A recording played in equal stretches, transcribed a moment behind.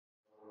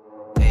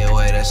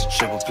that's a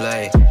triple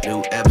play.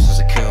 New episodes,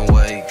 I couldn't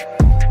wait.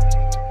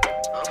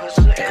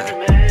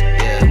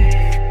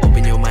 Yeah,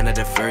 open your mind at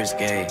the first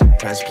gate.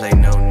 Press play,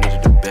 no need to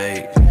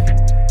debate.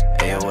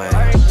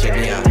 AOA, check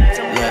me out.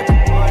 Look,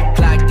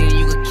 clocked in,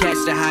 you can catch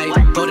the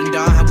hype. Golden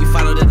Dawn, how we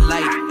follow the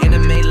light.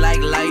 Anime like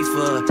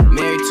life,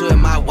 married to it,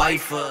 my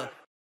wife.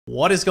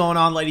 What is going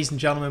on, ladies and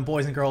gentlemen,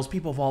 boys and girls,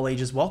 people of all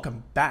ages?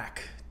 Welcome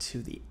back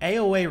to the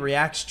AOA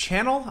Reacts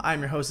channel.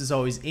 I'm your host, as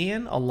always,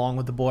 Ian, along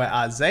with the boy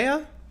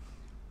Isaiah.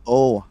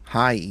 Oh,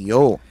 hi,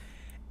 yo.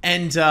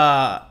 And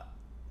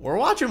we're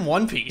watching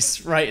One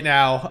Piece right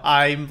now.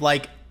 I'm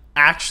like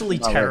actually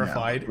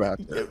terrified.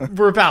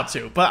 We're about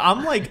to, but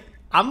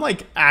I'm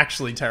like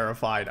actually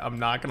terrified. I'm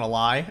not gonna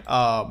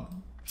lie.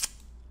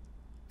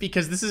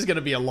 Because this is gonna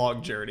be a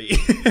long journey,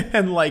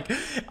 and like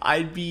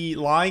I'd be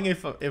lying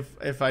if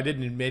I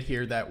didn't admit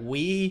here that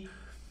we,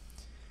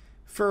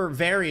 for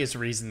various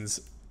reasons,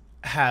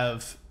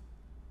 have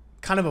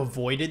kind of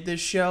avoided this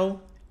show,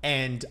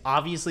 and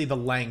obviously the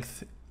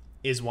length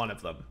is one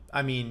of them.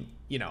 I mean,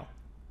 you know,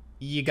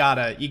 you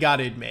gotta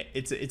admit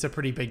it's a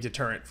pretty big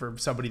deterrent for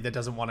somebody that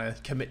doesn't want to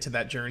commit to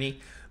that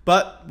journey.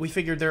 But we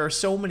figured there are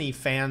so many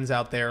fans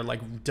out there,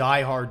 like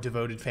diehard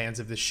devoted fans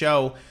of the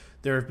show.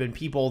 There have been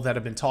people that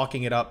have been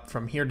talking it up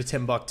from here to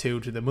Timbuktu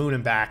to the moon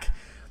and back.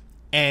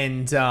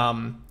 And,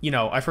 you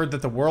know, I've heard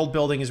that the world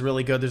building is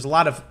really good. There's a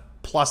lot of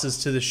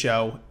pluses to the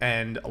show,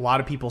 and a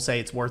lot of people say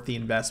it's worth the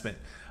investment.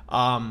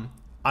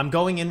 I'm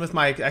going in with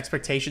my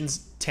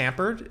expectations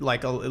tampered,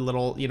 like a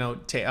little, you know,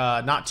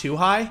 not too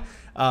high.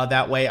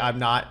 That way I'm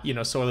not, you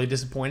know, sorely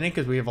disappointed,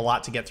 because we have a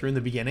lot to get through in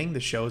the beginning. The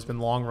show has been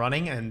long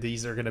running, and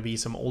these are going to be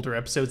some older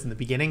episodes in the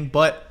beginning.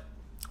 But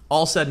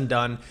all said and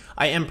done,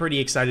 I am pretty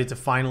excited to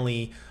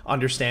finally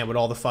understand what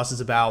all the fuss is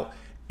about.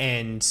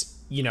 And,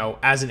 you know,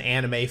 as an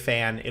anime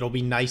fan, it'll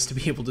be nice to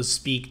be able to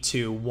speak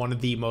to one of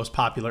the most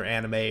popular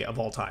anime of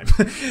all time,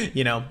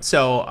 you know?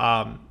 So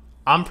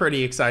I'm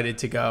pretty excited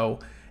to go.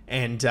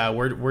 And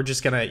we're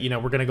just gonna, you know,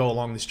 we're gonna go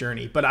along this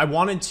journey. But I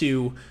wanted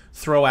to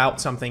throw out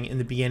something in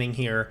the beginning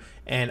here,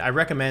 and I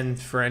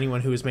recommend for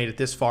anyone who has made it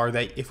this far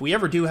that if we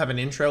ever do have an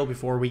intro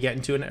before we get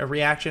into a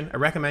reaction, I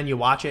recommend you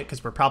watch it,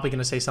 because we're probably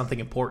gonna say something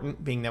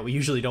important, being that we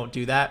usually don't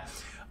do that.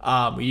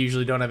 We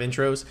usually don't have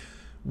intros.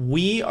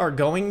 We are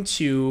going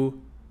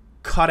to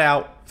cut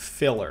out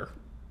filler,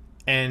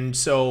 and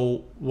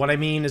so what I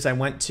mean is I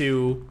went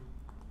to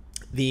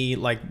the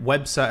like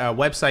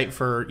website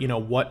for, you know,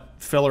 what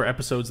filler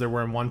episodes there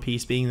were in One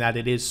Piece, being that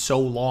it is so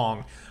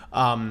long.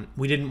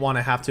 We didn't want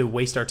to have to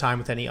waste our time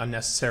with any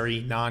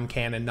unnecessary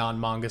non-canon,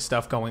 non-manga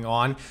stuff going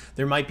on.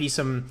 There might be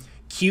some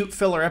cute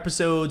filler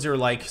episodes, or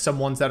like some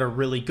ones that are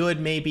really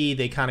good, maybe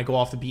they kind of go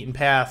off the beaten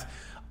path.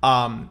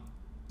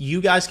 You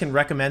guys can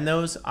recommend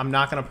those. I'm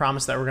not going to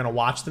promise that we're going to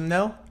watch them,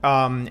 though.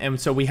 And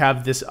so we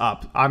have this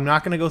up. I'm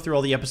not going to go through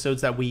all the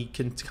episodes that we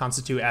can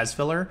constitute as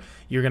filler.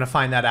 You're going to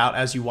find that out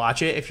as you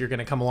watch it, if you're going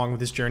to come along with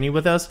this journey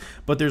with us.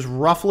 But there's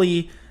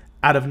roughly,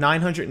 out of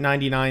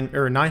 999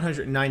 or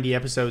 990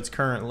 episodes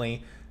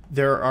currently,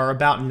 there are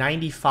about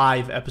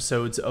 95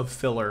 episodes of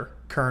filler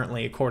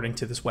currently, according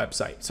to this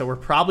website. So we're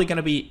probably going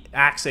to be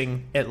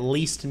axing at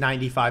least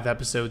 95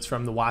 episodes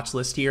from the watch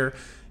list here,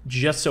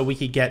 just so we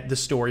could get the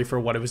story for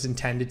what it was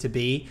intended to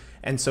be,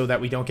 and so that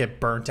we don't get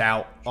burnt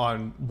out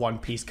on One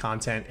Piece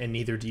content, and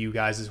neither do you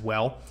guys as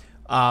well.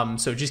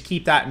 So just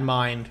keep that in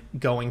mind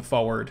going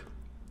forward.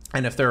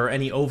 And if there are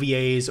any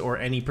OVAs or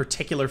any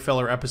particular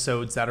filler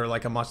episodes that are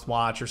like a must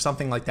watch or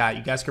something like that,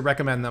 you guys could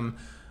recommend them.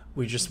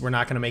 We're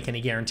not going to make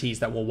any guarantees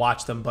that we'll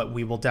watch them, but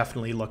we will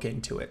definitely look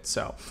into it.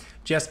 So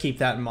just keep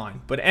that in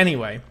mind. But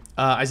anyway,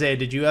 Isaiah,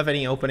 did you have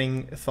any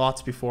opening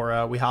thoughts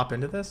before we hop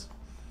into this?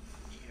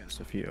 Yes,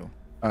 a few.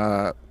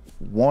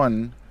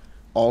 One,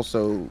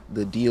 also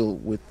the deal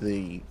with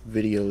the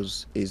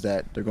videos is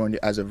that they're going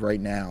to, as of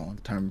right now, at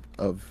the time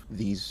of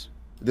this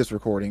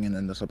recording and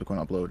then the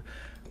subsequent upload,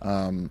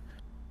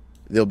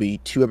 there'll be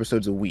 2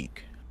 episodes a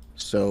week.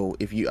 So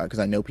if you, because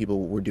I know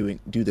people were do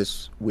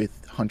this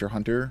with Hunter x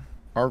Hunter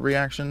art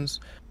reactions,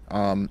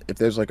 if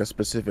there's like a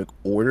specific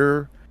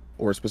order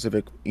or a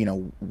specific, you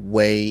know,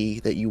 way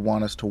that you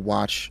want us to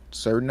watch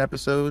certain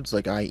episodes,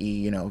 like i.e.,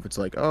 you know, if it's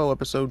like, oh,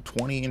 episode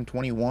 20 and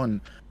 21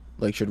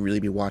 like should really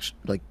be watched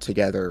like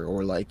together,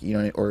 or like, you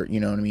know, or, you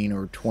know what I mean,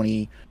 or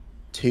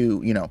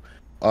 22, you know,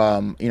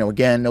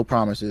 again, no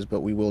promises,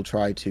 but we will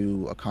try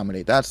to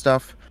accommodate that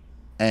stuff.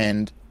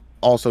 And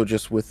also,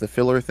 just with the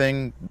filler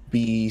thing,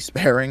 be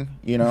sparing,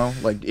 you know,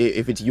 like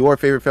if it's your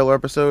favorite filler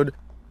episode,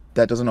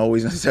 that doesn't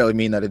always necessarily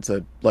mean that it's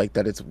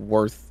that it's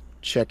worth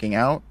checking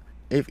out.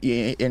 And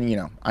you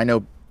know, I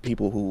know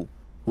people who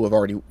have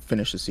already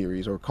finished the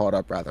series, or caught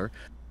up rather,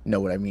 know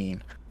what I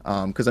mean.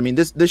 Because I mean,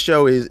 this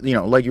show is, you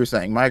know, like you were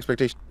saying, my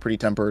expectations are pretty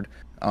tempered.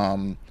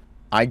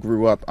 I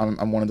grew up,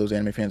 I'm one of those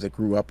anime fans that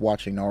grew up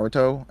watching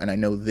Naruto, and I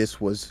know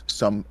this was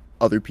some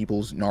other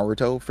people's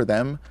Naruto for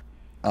them.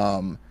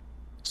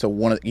 So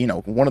one of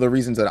the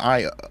reasons that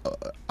I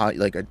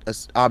like,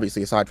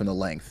 obviously aside from the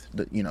length,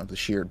 the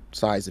sheer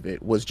size of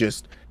it, was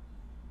just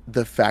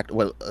the fact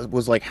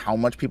was like how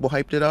much people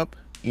hyped it up.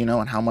 you know,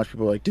 and how much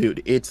people are like,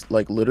 dude, it's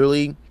like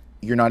literally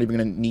you're not even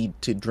gonna need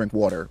to drink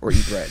water or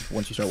eat bread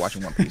once you start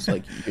watching One Piece.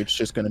 Like it's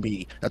just gonna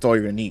be, that's all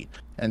you're gonna need.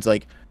 And it's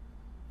like,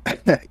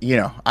 you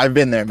know, I've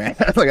been there, man.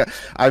 Like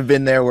I've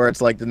been there where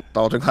it's like the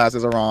nostalgia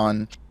classes are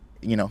on,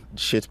 you know,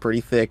 shit's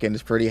pretty thick and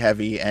it's pretty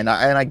heavy, and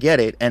I get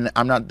it, and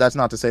I'm not, that's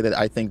not to say that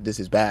I think this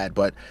is bad,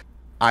 but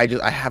I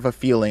have a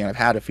feeling, I've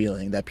had a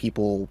feeling that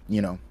people,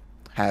 you know,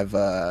 have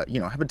a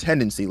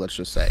tendency, let's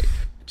just say,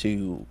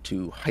 to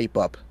hype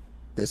up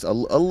this a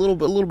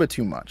little bit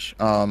too much.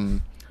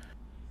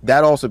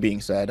 That also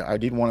being said, I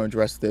did want to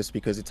address this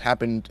because it's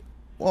happened.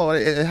 Well,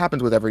 it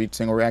happens with every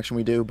single reaction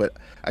we do, but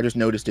I just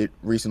noticed it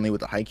recently with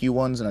the Haikyuu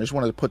ones, and I just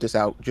wanted to put this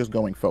out just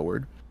going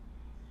forward.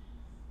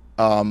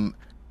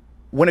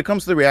 When it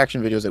comes to the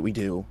reaction videos that we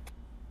do,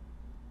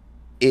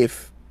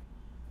 if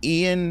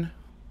Ian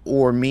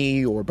or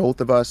me or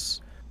both of us,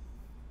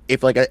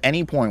 if like at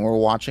any point we're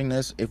watching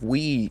this, if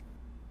we,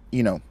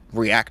 you know,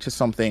 react to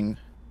something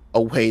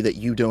a way that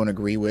you don't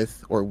agree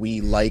with, or we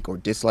like or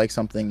dislike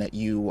something that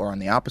you are on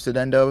the opposite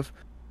end of,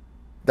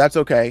 that's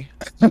okay.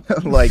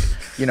 Like,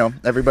 you know,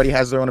 everybody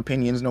has their own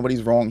opinions,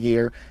 nobody's wrong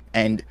here,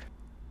 and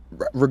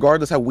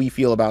regardless how we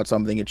feel about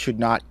something, it should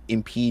not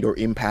impede or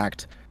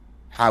impact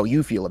how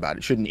you feel about it.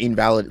 It shouldn't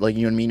invalidate, like,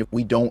 you know what I mean? If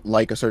we don't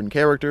like a certain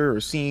character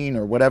or scene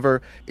or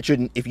whatever, it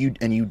shouldn't, if you,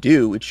 and you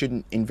do, it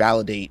shouldn't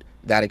invalidate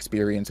that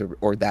experience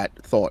or that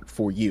thought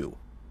for you.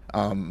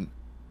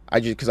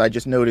 Because I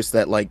just noticed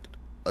that, like,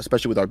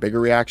 especially with our bigger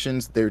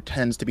reactions, there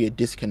tends to be a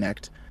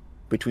disconnect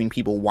between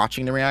people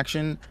watching the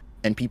reaction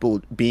and people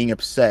being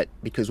upset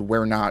because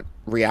we're not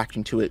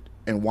reacting to it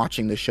and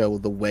watching the show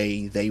the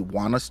way they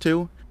want us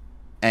to.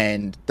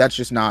 And that's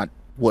just not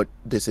what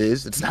this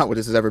is. It's not what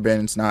this has ever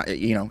been. It's not,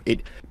 you know,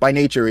 it by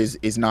nature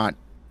is not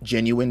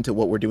genuine to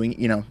what we're doing.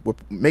 You know, we're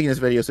making this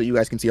video so you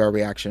guys can see our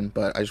reaction,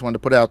 but I just wanted to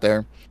put it out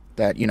there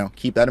that, you know,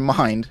 keep that in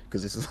mind,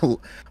 because this is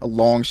a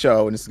long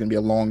show and this is going to be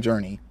a long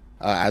journey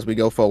as we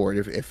go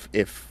forward.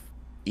 If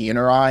Ian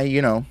or I,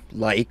 you know,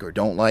 like or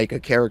don't like a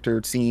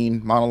character,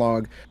 scene,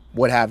 monologue,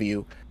 what have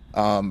you,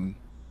 and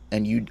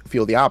you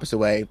feel the opposite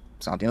way,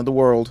 it's not the end of the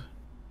world,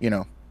 you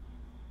know.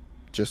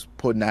 Just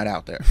putting that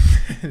out there.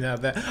 No,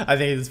 I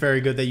think it's very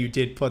good that you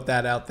did put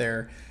that out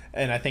there,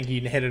 and I think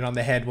you hit it on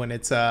the head when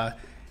it's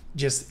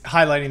just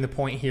highlighting the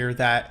point here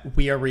that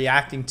we are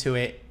reacting to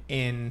it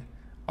in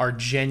our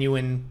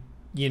genuine,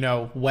 you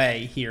know,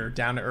 way here,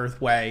 down to earth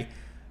way.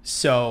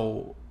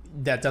 So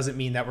that doesn't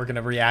mean that we're going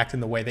to react in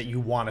the way that you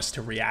want us to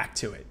react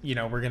to it. You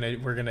know, we're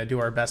going to do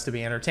our best to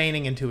be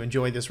entertaining and to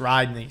enjoy this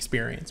ride and the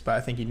experience. But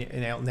I think you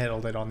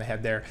nailed it on the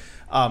head there.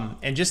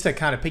 And just to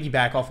kind of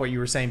piggyback off what you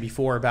were saying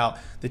before about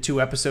the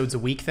 2 episodes a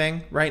week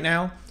thing right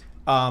now,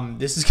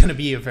 this is going to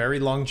be a very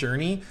long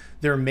journey.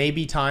 There may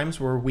be times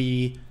where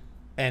we,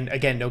 and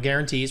again, no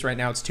guarantees. Right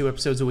now it's 2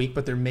 episodes a week,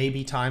 but there may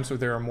be times where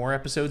there are more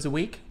episodes a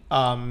week.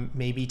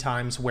 Maybe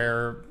times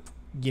where,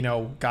 you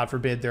know, God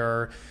forbid there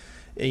are,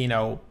 you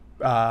know,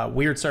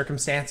 weird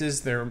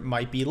circumstances, there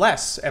might be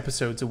less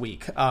episodes a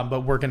week,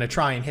 but we're going to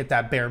try and hit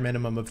that bare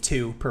minimum of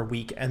 2 per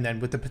week, and then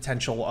with the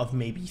potential of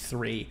maybe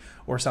 3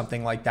 or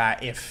something like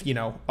that if, you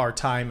know, our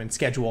time and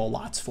schedule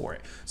allots for it.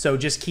 So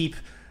just keep,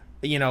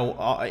 you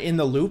know, in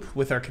the loop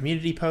with our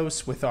community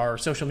posts, with our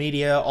social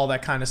media, all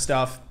that kind of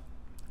stuff.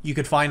 You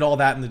could find all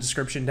that in the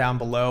description down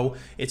below.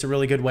 It's a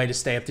really good way to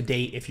stay up to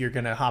date if you're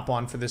going to hop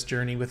on for this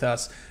journey with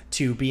us,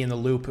 to be in the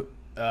loop,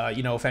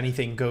 you know, if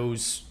anything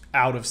goes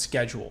out of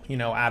schedule, you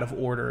know, out of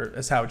order,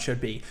 is how it should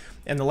be.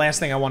 And the last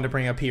thing I wanted to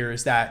bring up here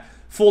is that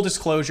full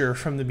disclosure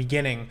from the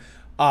beginning,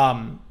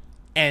 and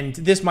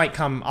this might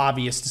come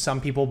obvious to some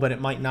people, but it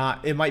might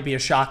not. It might be a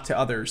shock to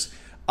others.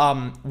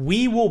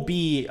 We will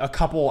be a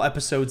couple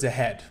episodes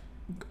ahead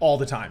all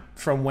the time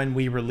from when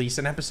we release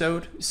an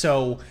episode.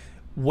 So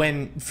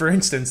when, for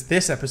instance,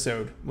 this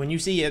episode, when you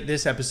see it,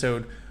 this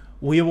episode,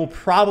 we will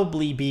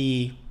probably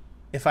be,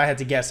 if I had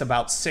to guess,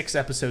 about 6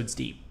 episodes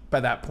deep by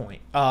that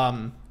point.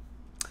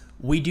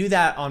 We do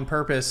that on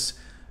purpose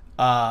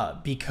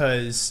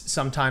because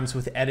sometimes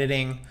with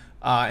editing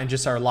and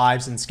just our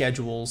lives and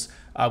schedules,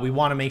 we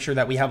want to make sure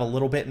that we have a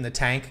little bit in the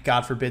tank.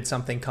 God forbid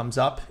something comes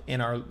up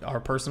in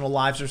our personal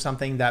lives or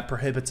something that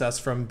prohibits us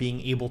from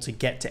being able to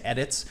get to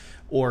edits,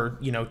 or,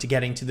 you know, to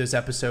getting to those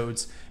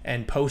episodes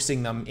and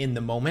posting them in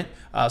the moment.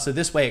 So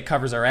this way it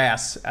covers our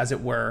ass, as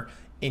it were,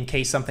 in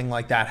case something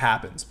like that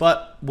happens.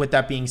 But with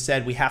that being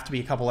said, we have to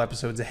be a couple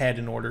episodes ahead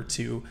in order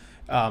to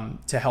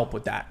help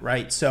with that,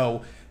 right?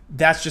 So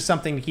that's just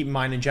something to keep in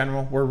mind in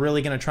general. We're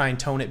really going to try and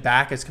tone it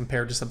back as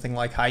compared to something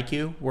like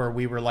Haikyuu, where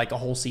we were like a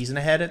whole season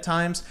ahead at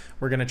times.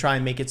 We're going to try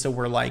and make it so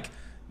we're like,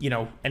 you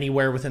know,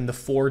 anywhere within the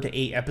 4 to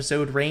 8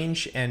 episode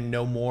range, and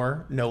no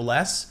more, no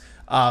less.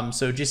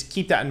 So just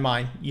keep that in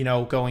mind, you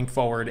know, going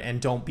forward, and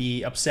don't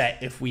be upset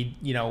if we,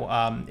 you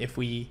know, if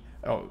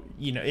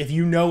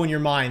you know in your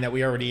mind that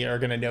we already are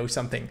going to know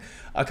something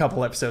a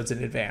couple episodes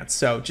in advance.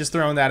 So just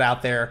throwing that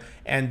out there.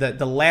 And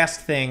the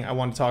last thing I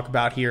want to talk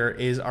about here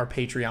is our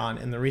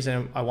Patreon. And the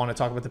reason I want to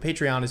talk about the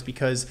Patreon is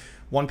because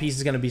One Piece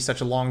is going to be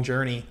such a long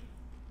journey.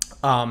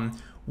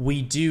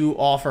 We do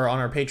offer on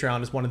our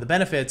Patreon, as one of the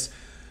benefits,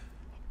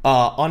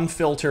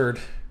 unfiltered,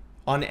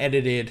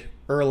 unedited,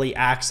 early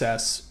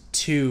access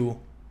to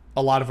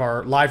a lot of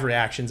our live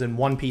reactions, and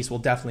One Piece will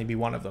definitely be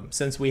one of them.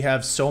 Since we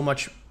have so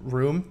much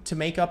room to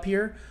make up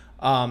here,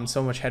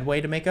 so much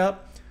headway to make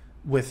up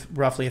with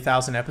roughly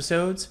 1,000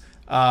 episodes,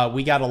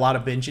 we got a lot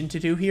of binging to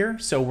do here.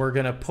 So we're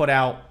going to put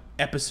out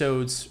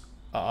episodes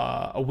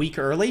a week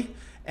early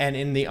and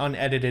in the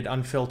unedited,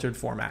 unfiltered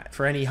format.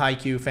 For any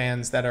Haikyuu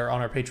fans that are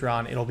on our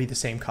Patreon, it'll be the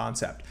same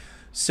concept.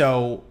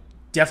 So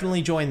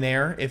definitely join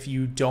there if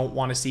you don't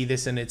want to see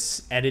this in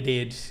its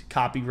edited,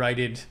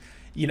 copyrighted,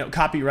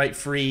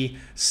 copyright-free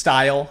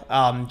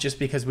style. Just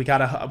because we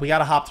gotta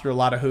hop through a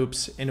lot of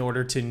hoops in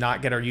order to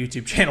not get our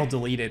YouTube channel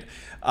deleted.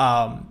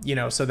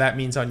 So that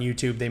means on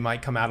YouTube they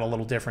might come out a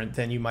little different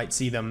than you might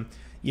see them,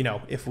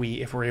 if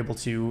we're able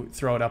to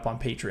throw it up on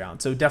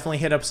Patreon. So definitely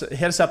hit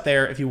us up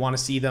there if you want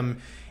to see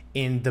them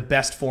in the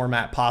best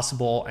format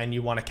possible and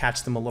you want to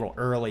catch them a little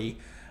early.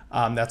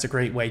 That's a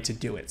great way to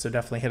do it. So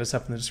definitely hit us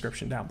up in the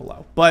description down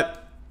below.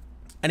 But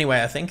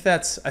anyway, I think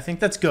that's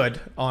good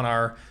on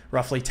our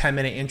roughly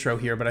 10-minute intro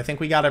here, but I think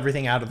we got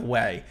everything out of the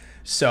way.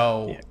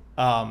 So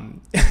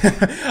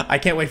I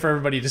can't wait for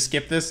everybody to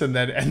skip this and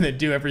then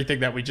do everything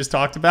that we just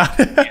talked about.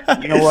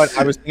 You know what?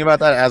 I was thinking about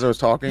that as I was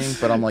talking,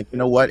 but I'm like, you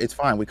know what? It's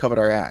fine. We covered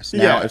our ass.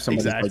 Now, if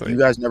someone's like, you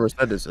guys never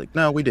said this, like,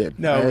 no, we did.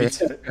 No,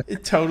 we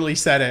totally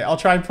said it. I'll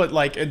try and put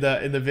like in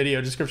the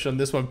video description on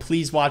this one,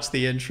 please watch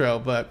the intro.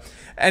 But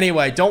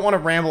anyway, don't want to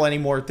ramble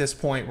anymore at this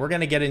point. We're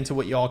going to get into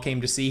what you all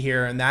came to see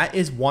here, and that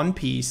is One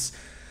Piece.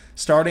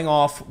 Starting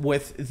off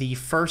with the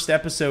first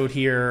episode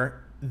here.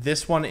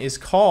 This one is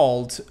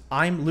called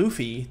I'm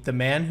Luffy, the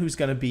man who's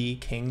going to be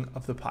king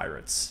of the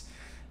pirates.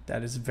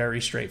 That is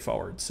very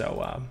straightforward.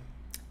 So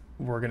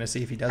we're going to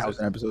see if he does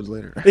 1,000 episodes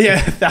later.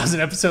 Yeah,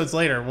 1,000 episodes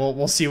later.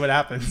 We'll see what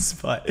happens.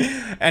 But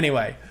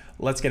anyway,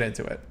 let's get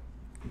into it.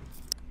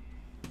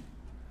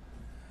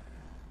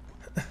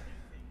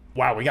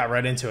 Wow, we got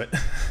right into it.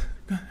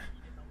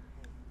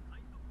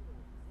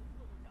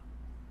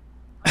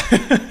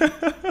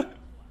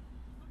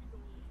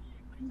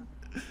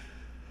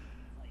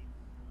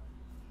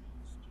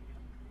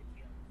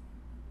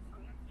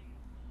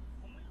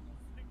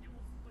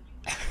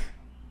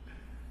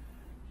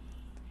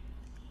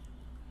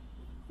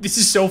 This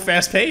is so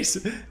fast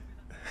paced.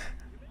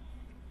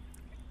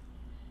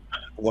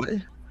 What?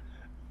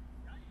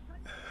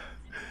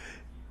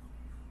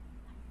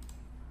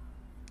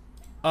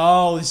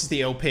 Oh, this is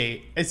the OP.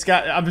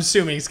 I'm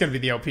assuming it's gonna be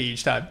the OP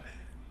each time.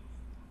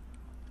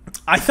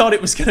 I thought it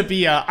was gonna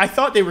be. I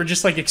thought they were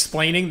just like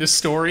explaining the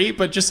story,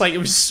 but just like it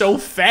was so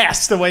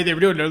fast the way they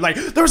were doing it. They're like,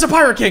 there was a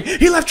pirate king.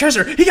 He left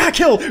treasure. He got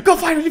killed. Go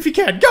find him if you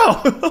can.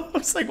 Go. I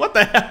was like, what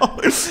the hell?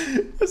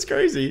 That's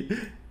crazy.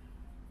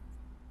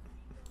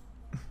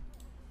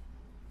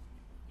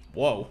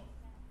 Whoa.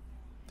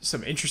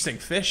 Some interesting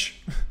fish.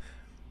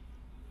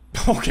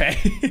 Okay.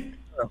 I don't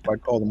know if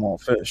I'd call them all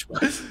fish,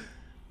 but...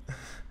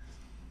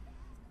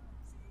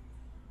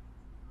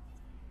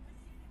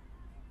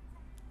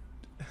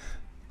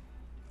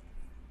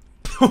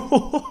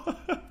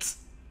 What?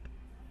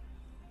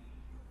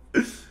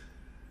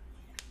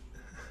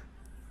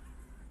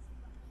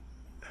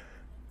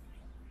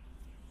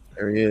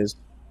 There he is.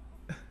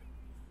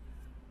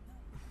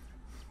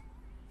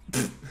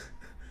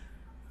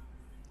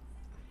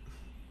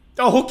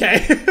 Oh,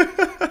 okay.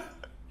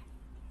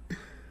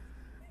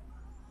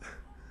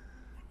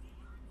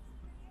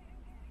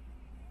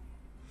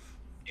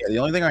 Yeah, the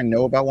only thing I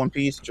know about One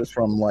Piece, just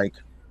from like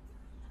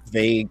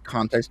vague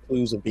context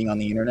clues of being on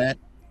the internet,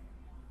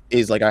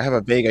 is like I have a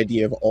vague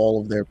idea of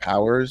all of their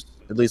powers,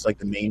 at least like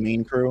the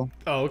main crew.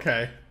 Oh,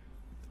 okay.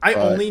 I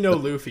only know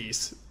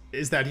Luffy's.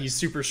 Is that he's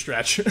super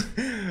stretch.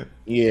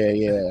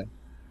 Yeah.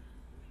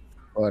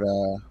 But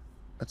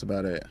that's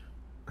about it.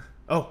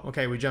 Oh,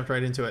 okay, we jumped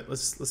right into it.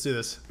 Let's do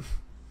this.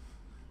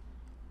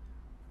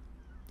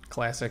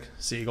 Classic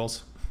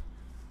seagulls.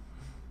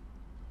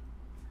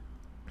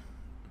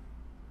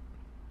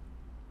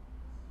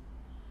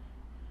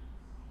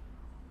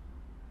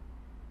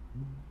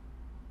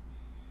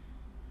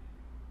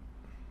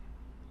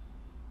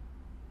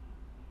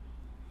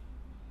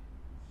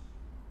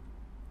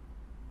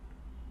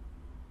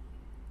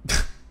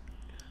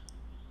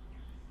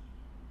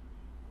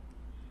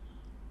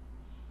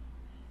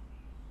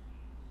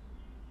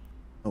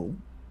 Oh.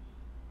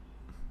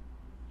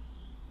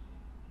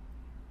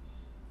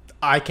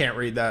 I can't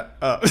read that.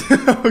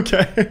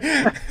 Okay.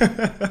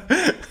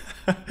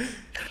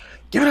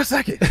 Give it a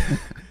second.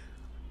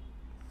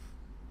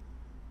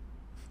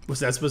 Was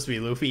that supposed to be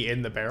Luffy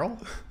in the barrel?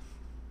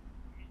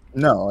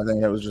 No, I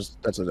think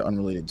that's an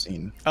unrelated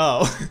scene.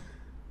 Oh.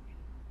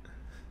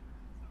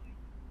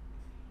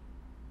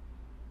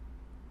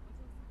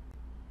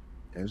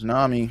 There's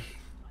Nami.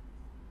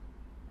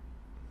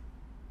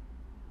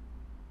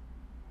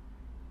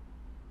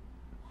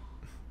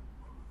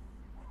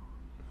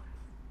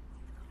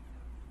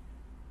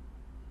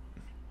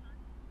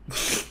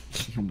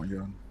 Oh my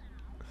god.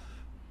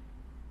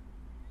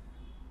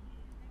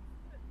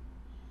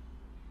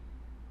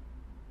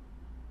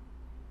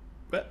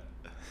 But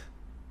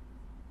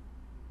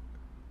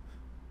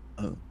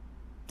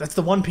That's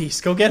the One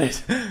Piece. Go get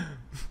it.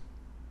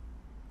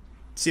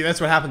 See, that's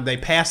what happened. They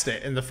passed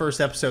it in the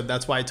first episode.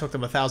 That's why it took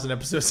them 1,000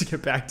 episodes to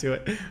get back to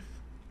it.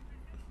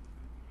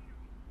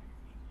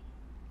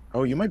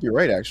 Oh, you might be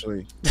right,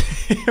 actually.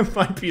 It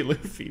might be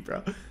Luffy,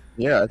 bro.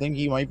 Yeah, I think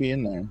he might be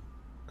in there.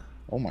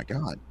 Oh my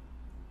god.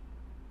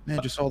 Man,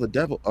 I just saw the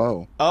devil.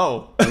 Oh.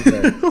 Oh.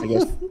 Okay. I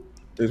guess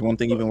there's one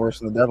thing even worse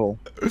than the devil.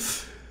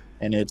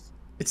 And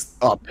it's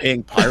a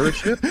pink pirate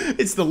ship?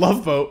 It's the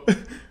Love Boat.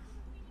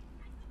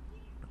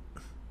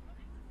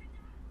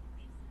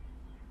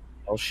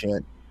 Oh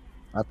shit.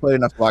 I played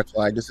enough Black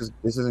Flag. This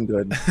isn't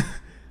good.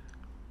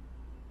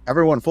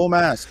 Everyone, full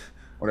mask.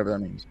 Whatever that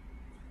means.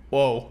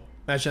 Whoa.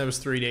 Imagine that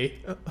was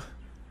 3D.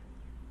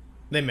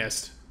 They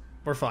missed.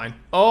 We're fine.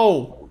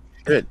 Oh!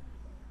 Shit.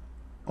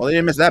 Well, they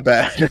didn't miss that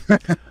bad.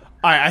 Alright,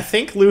 I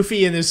think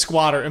Luffy and his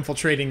squad are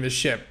infiltrating the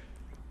ship.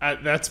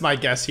 That's my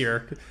guess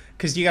here.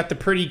 Because you got the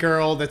pretty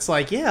girl that's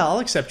like, yeah, I'll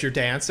accept your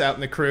dance out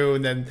in the crew.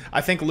 And then I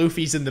think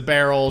Luffy's in the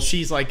barrel.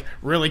 She's like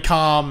really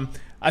calm.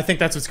 I think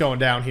that's what's going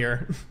down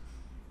here.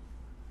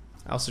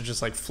 I also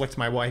just like flicked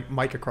my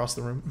mic across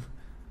the room.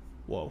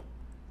 Whoa.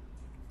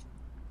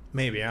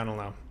 Maybe, I don't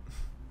know.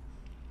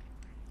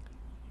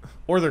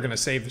 Or they're gonna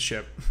save the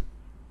ship.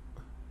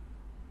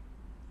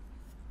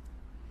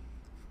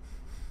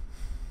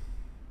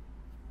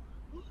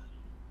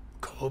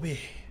 Kobe.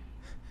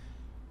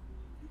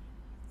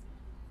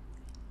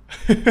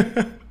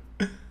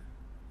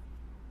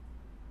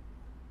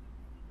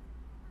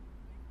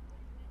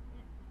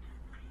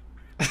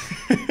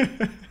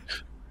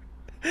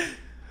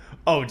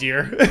 Oh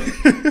dear.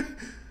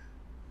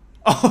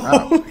 Oh,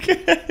 wow.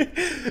 Okay.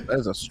 That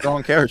is a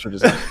strong character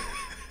design.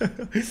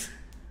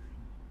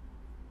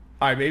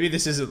 Alright, maybe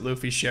this isn't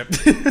Luffy's ship.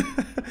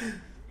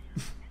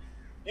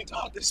 You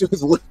thought this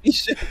was Luffy's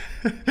ship?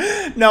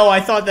 No, I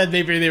thought that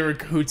maybe they were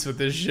cahoots with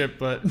this ship,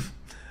 but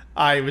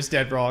I was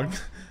dead wrong.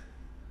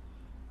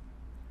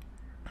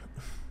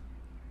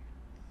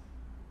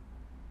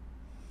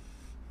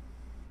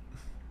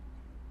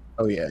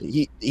 Oh yeah,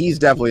 he's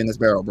definitely in this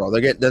barrel, bro.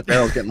 That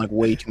barrel's getting like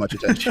way too much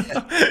attention.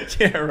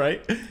 Yeah,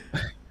 right.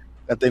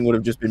 That thing would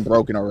have just been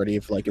broken already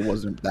if like it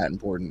wasn't that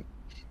important.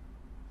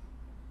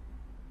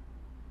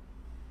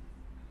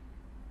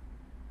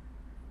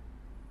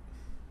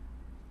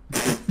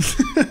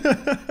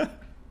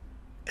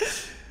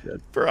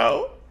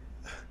 Bro.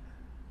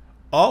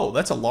 Oh,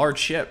 that's a large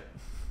ship.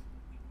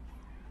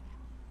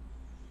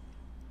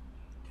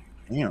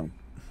 Damn.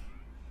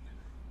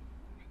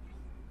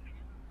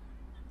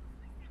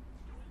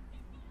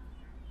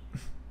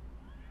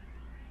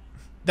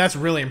 That's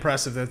really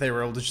impressive that they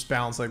were able to just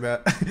balance like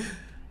that.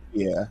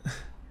 Yeah.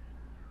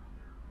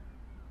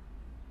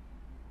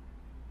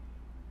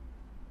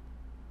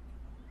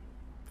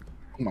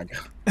 Oh my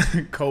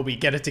god. Kobe,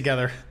 get it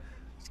together.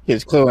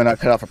 He's clearly not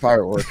cut out for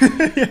pirate work.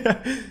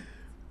 Yeah.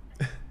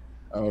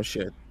 Oh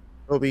shit.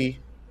 Kobe,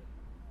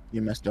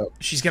 you messed up.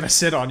 She's gonna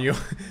sit on you.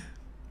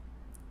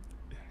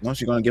 No,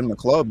 she's gonna give him a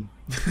club.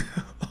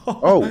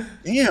 Oh,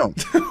 damn.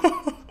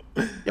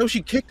 Yo,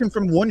 she kicked him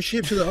from one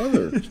ship to the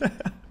other.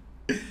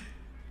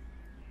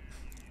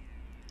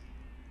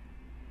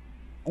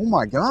 Oh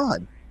my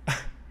god.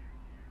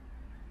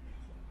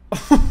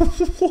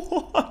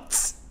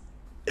 What?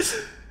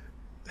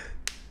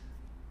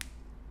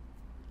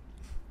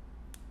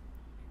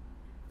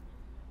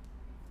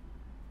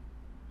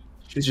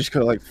 She's just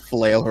gonna like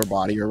flail her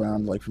body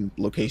around like from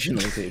location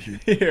to location.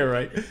 Yeah,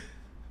 right.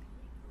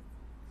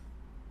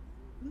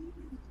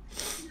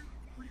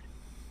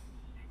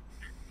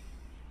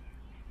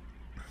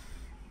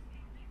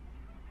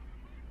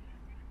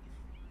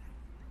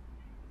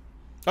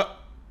 Oh,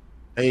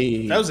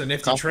 hey, that was a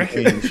nifty trick.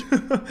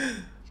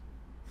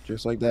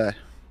 Just like that.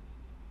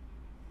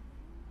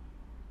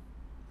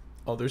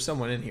 Oh, there's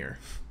someone in here.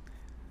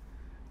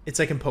 It's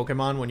like in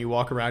Pokemon when you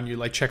walk around, you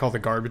like check all the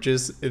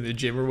garbages in the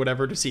gym or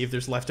whatever to see if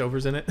there's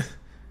leftovers in it.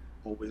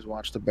 Always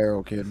watch the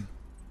barrel, kid.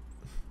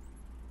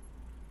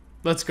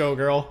 Let's go,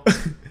 girl.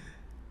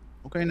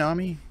 Okay,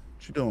 Nami,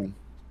 what you doing?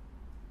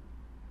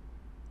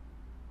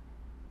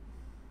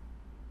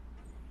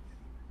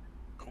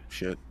 Oh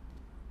shit.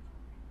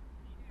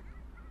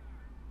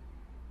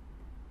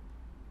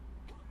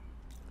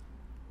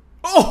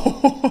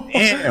 Oh!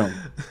 Damn.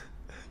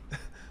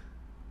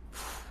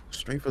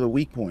 Straight for the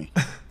weak point.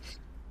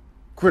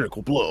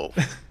 Critical blow.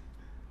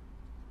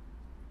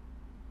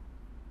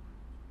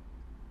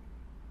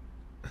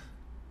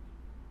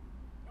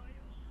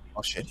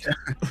 Oh shit.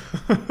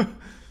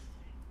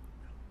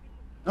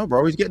 No,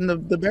 bro, he's getting the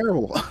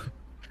barrel.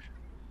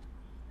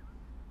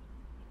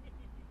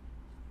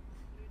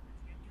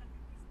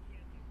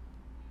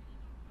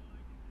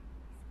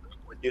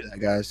 Do that,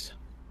 guys.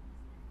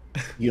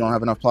 You don't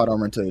have enough plot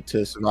armor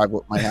to survive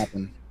what might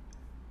happen.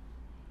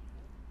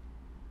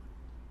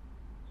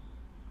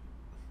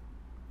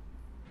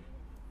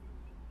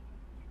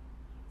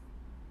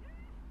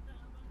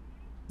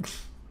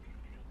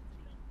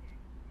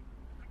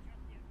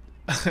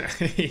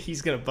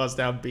 He's gonna bust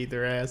out and beat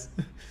their ass.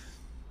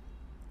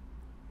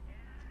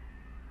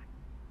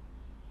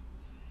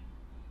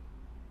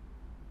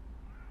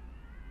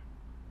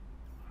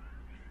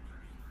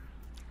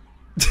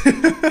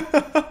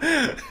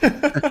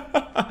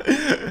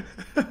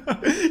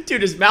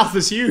 Dude, his mouth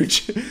is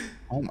huge.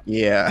 Oh my,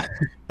 yeah.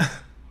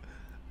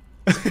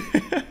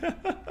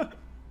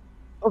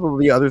 Also,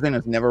 the other thing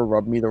that's never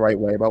rubbed me the right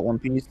way about One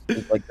Piece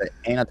is like the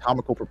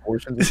anatomical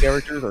proportions of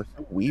characters are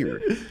so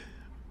weird.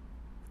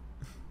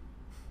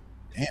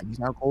 Damn, he's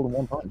now cold in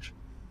one punch.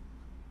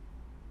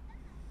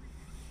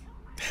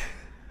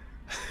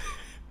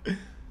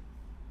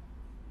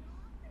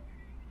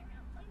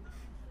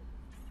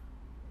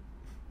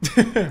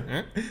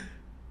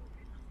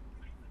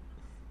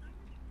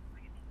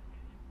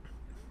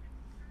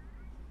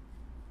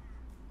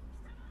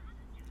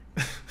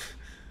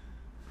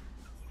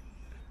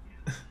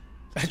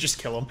 I just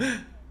kill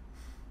him.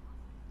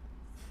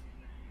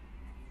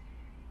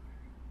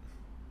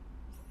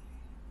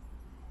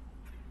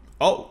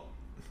 Oh.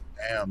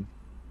 Damn.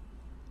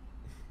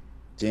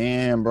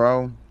 Damn,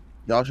 bro.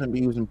 Y'all shouldn't be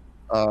using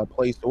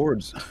play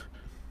swords.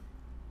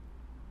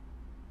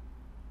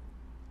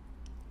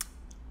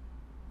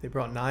 They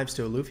brought knives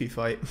to a Luffy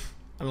fight.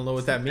 I don't know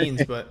what that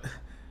means, but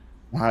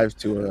Knives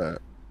to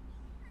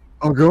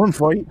a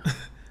gunfight.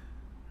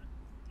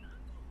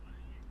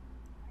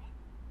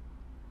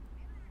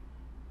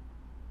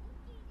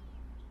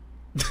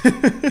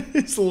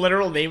 his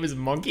literal name is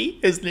Monkey.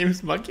 His name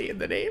is Monkey in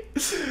the name.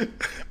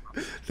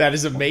 That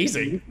is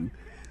amazing.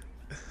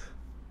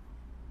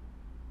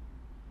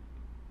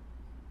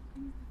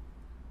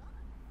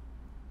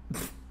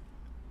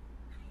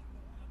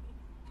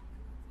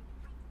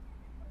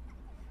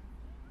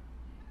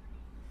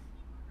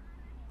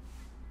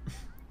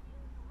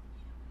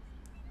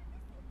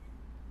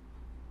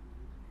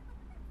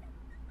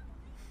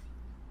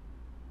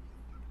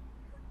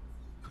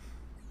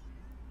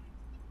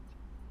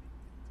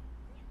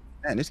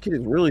 Man, this kid is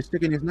really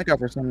sticking his neck out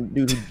for some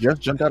dude who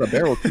just jumped out a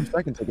barrel 2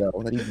 seconds ago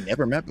that he's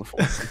never met before.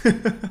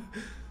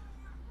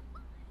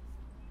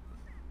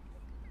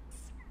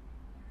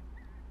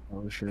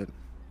 Oh shit.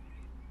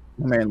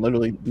 My man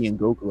literally being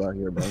Goku out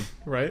here, bro.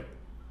 Right?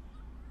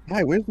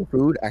 Hi, where's the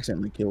food?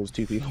 Accidentally kills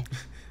 2 people.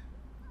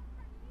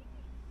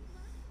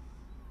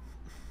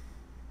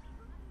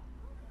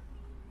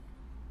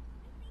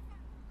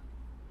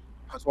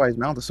 That's why his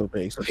mouth is so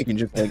big, so he can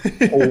just like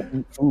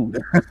eat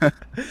food.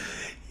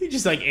 He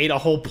just like ate a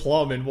whole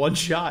plum in one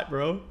shot,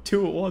 bro.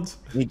 2 at once.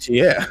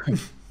 Yeah.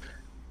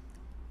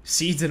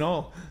 Seeds and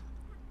all.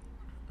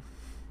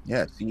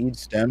 Yeah,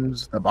 seeds,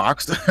 stems, the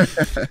box.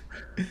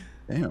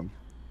 Damn.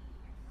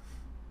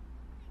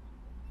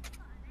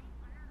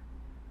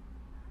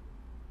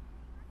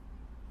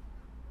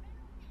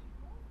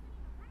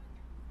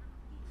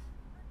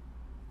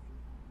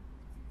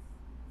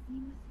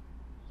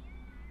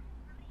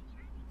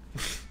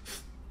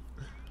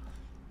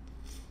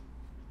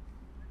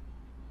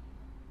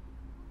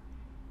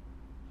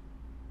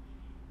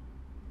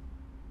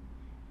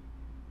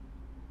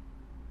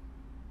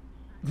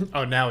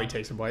 Oh, now he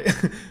takes a bite.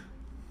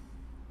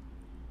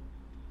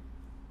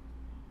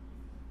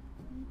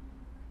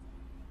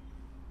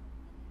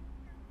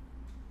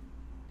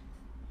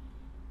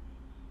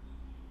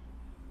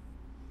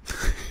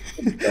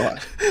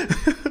 God.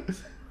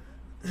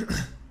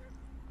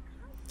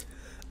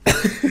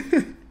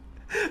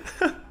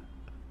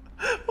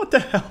 What the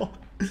hell?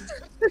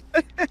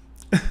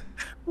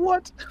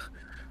 What?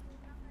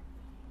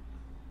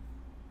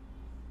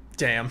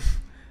 Damn.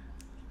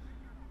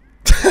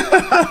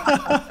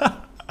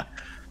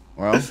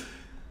 Well.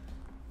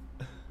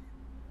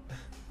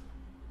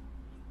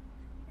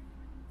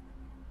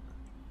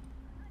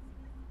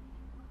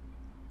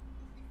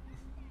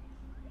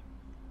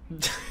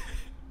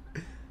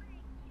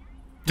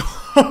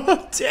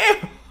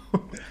 Damn.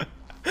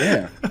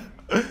 Yeah.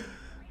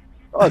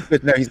 Oh, it's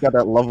good to know he's got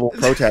that level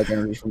protag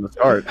energy from the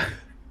start.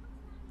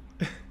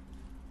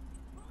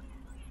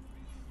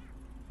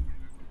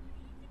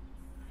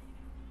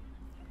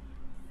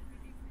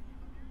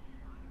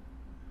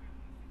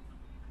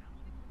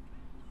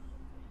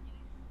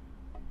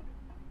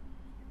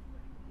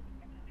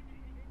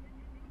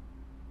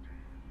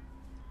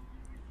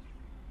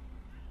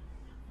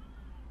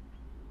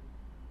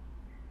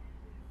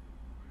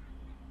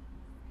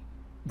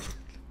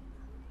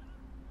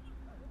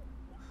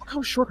 Look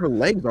how short her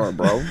legs are,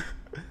 bro.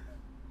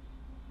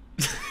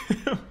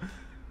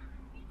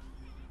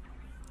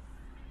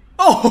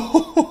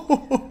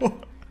 Oh,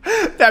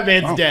 that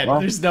man's dead. Well,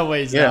 There's no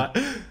way he's not.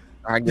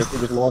 I guess we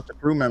just lost a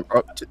crew member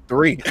up to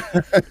 3.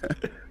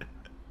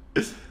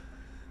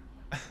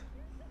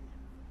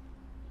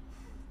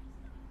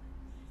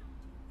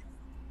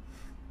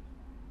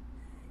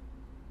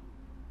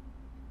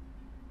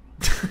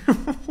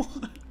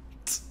 What?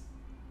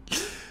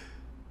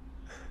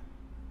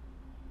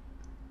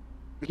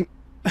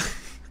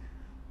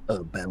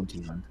 A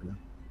bounty hunter.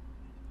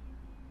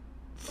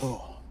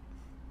 Oh.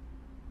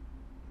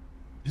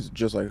 It's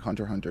just like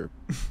Hunter x Hunter.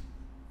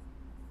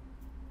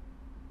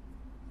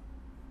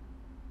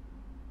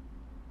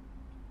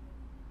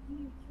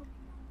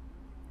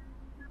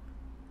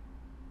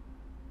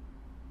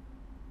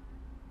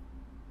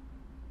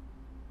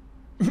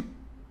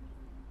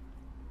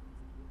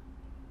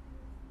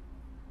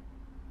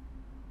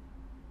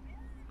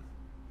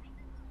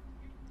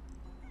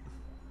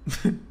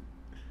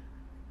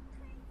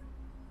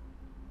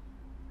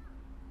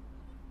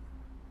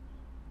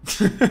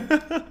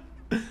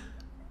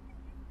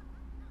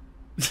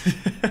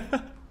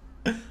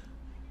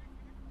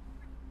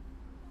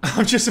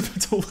 I'm just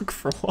about to look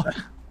for one.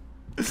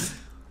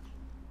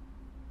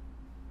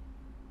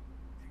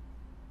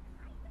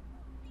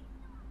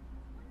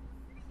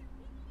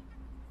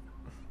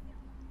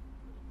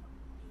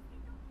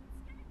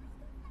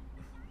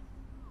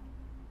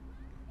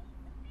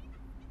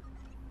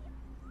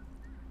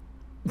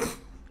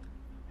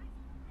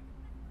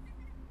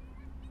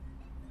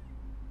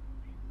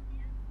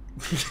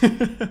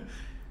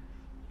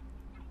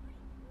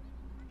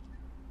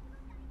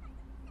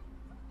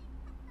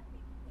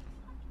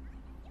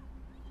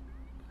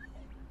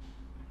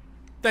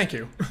 Thank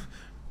you.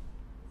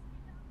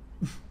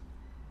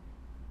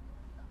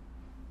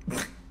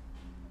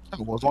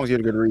 Well, as long as you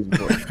had a good reason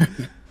for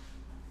it.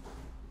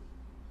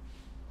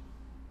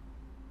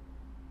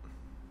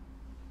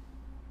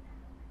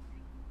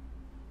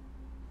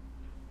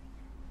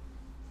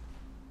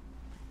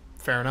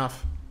 Fair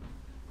enough.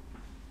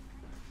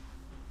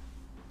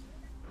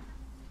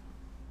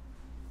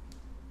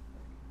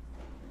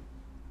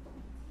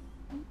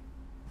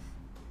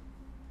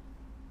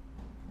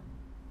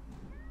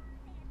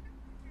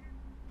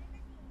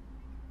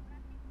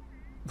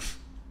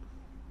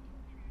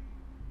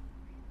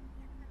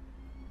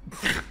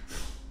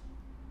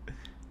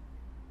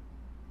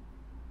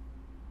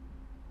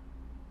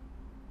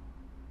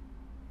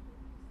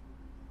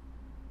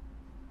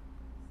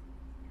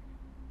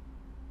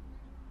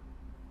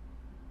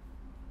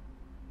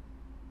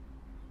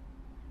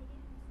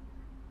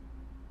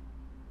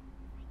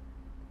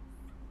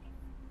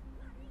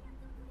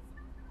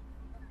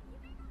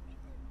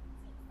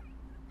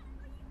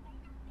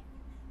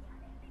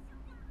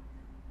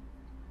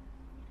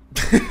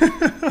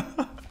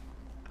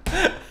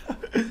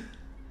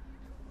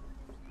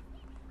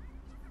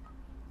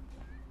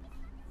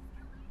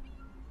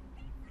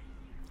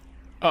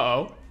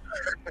 Uh-oh.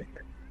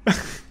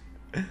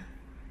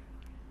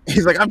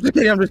 He's like, I'm just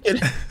kidding, I'm just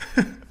kidding.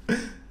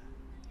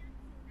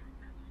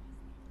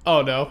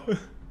 Oh no.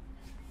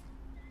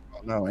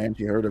 Oh, no, and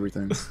she heard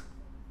everything.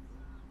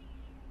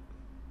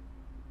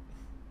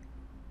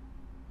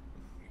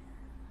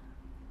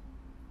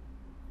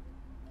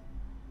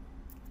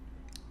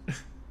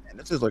 And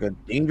this is like a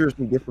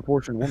dangerously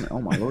disproportionate woman.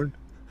 Oh my lord.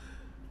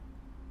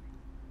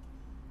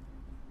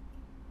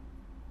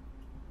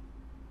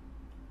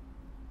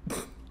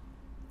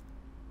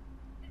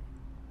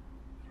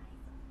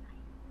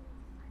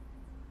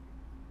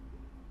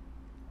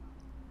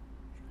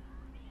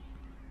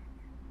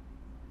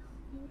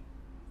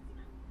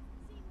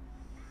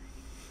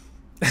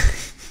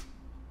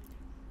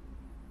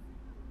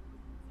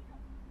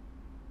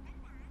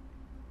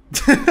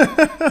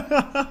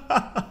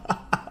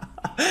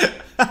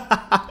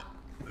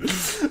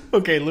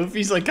 Okay,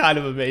 Luffy's like kind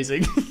of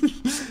amazing. Oh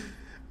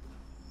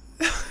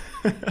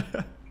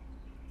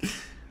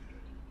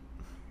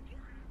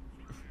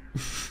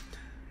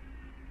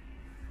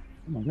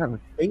my god, her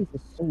face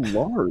is so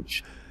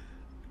large.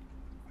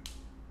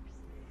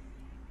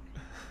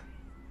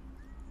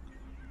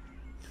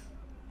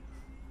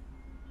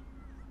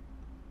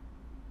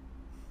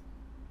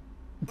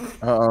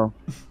 Uh-oh.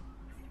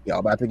 Y'all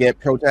about to get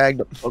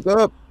pro-tagged. Look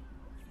up.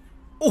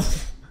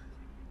 Oof.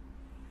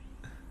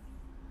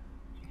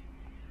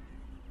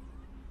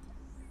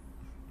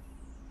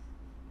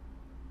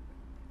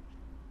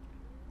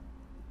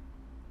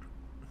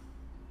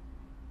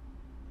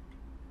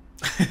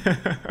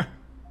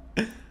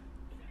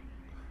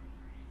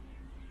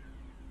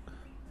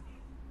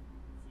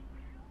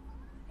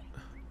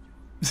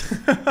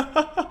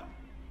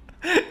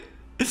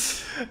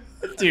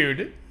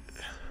 Dude.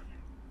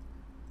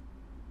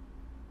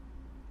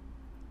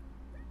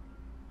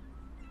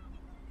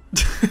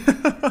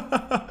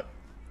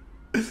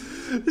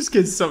 This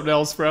kid's something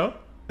else, bro.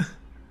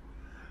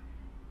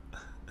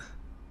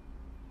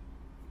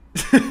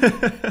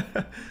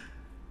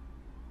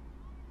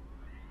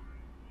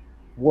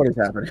 What is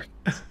happening?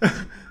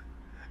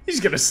 He's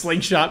gonna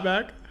slingshot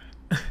back.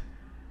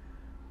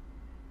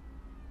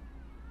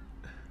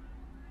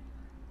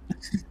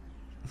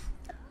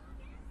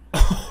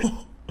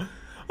 Oh.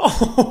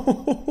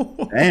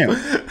 Oh. Damn.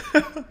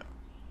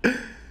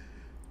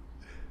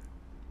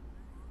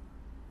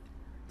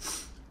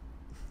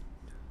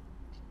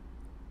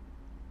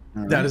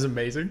 That is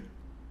amazing.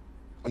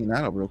 Clean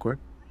that up real quick.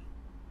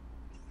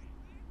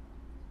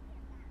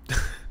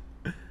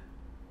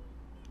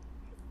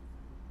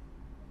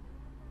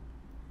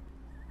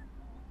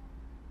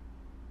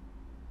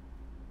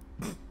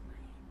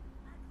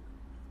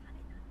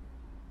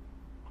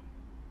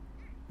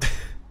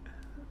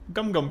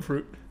 Gum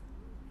fruit.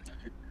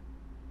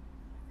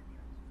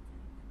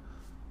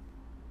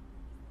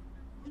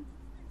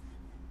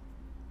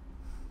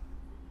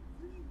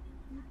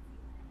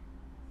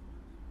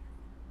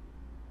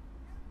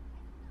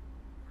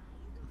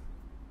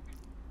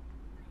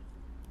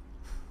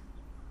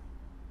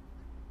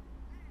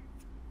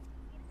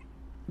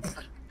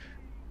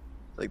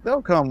 Like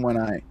they'll come when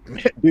I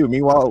dude.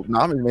 Meanwhile,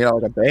 Nami's made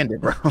out like a bandit,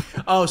 bro.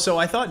 Oh, so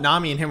I thought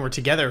Nami and him were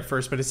together at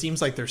first, but it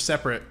seems like they're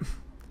separate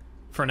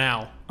for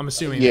now. I'm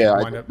assuming.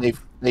 Yeah,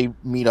 they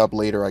meet up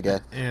later, I guess.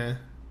 Yeah.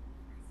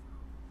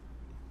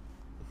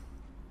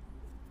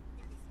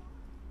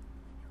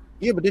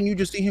 Yeah, but didn't you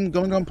just see him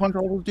going on punch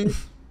all those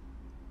dudes?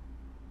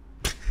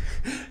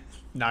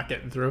 Not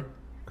getting through.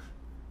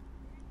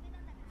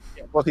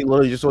 Yeah, plus, he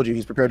literally just told you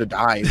he's prepared to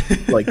die,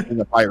 like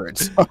being a pirate.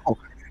 So,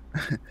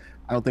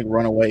 I don't think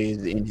runaway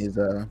is in his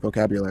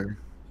vocabulary.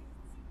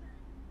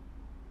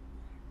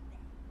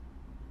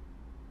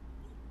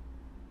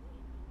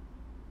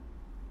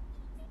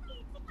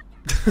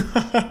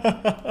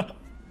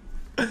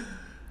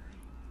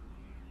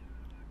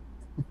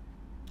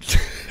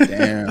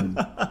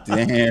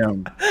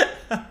 Damn.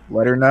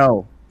 Let her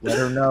know.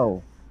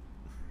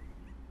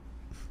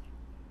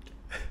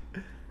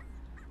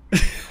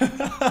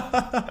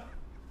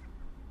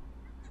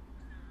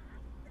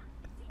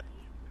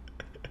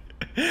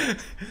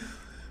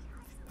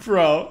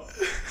 Bro.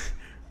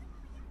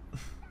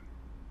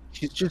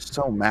 She's just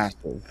so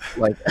massive.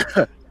 Like,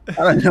 I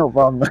don't know if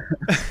I'm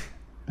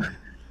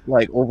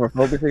like over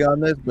focusing on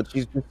this, but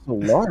she's just so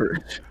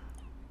large.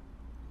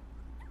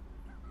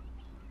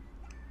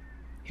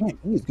 Man,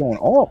 he's going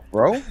off,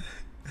 bro.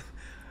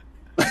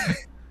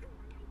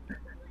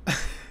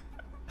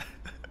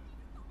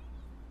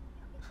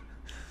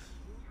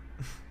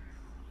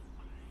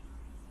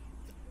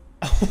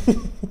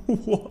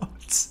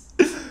 What?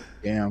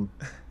 Damn.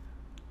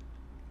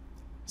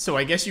 So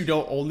I guess you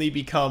don't only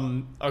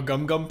become a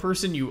gum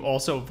person, you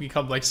also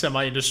become like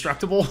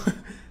semi-indestructible.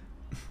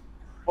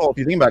 Well, if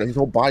you think about it, his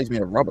whole body's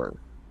made of rubber.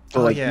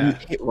 So like, you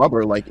hit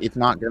rubber, like it's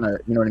not gonna,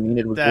 you know what I mean?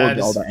 It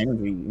absorbs all that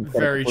energy.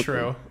 Very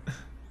true.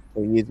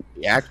 So he is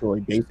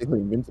actually basically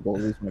invincible,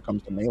 at least when it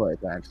comes to melee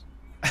attacks.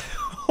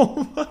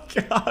 Oh my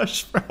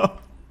gosh, bro.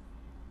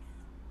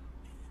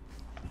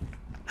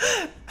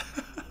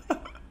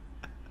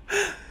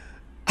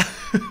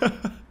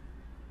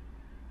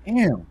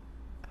 Damn.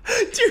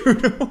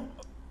 Dude.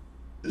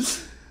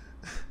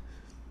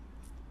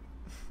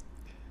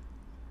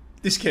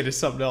 This kid is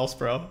something else,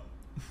 bro.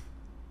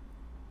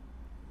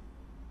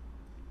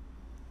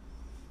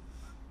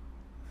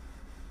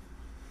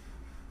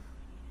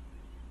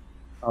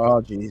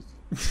 Oh, jeez.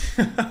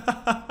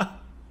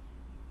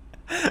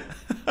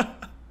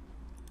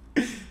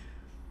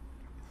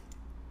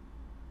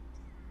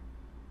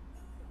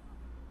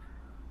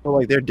 So,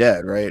 like, they're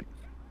dead, right?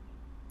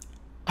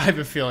 I have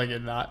a feeling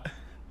it not.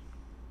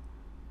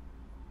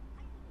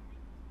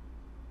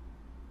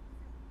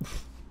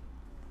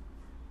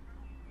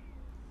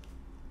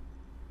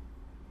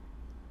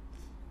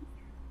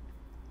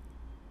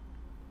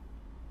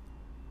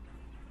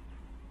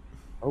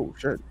 Oh,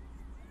 shit.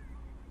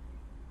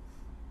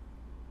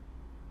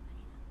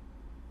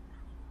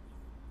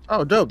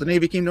 Oh, dope. The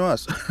Navy came to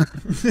us.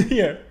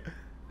 Yeah.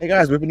 Hey,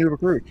 guys, we have a new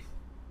recruit.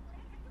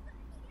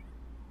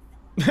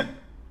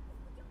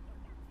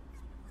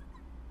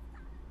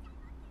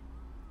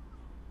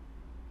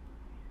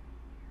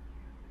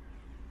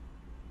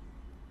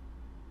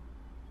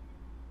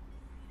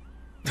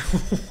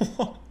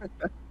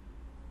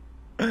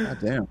 God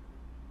damn.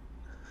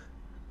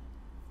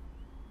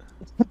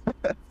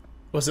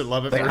 Was it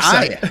love at first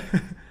sight?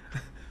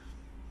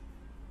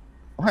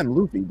 I'm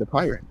Luffy, the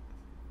pirate.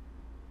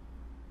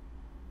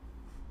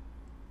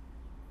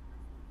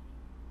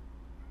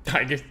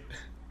 I guess.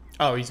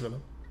 Oh, he's with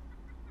him.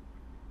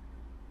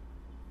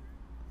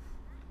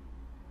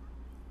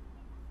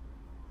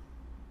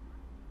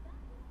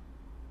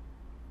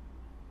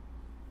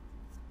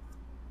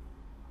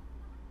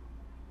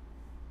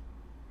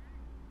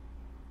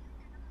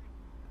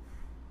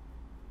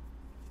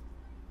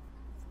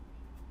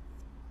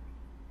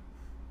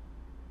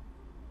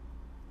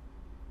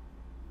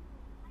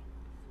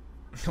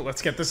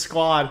 Let's get the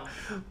squad.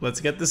 Let's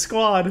get the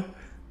squad.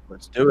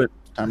 Let's do it.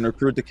 It's time to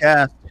recruit the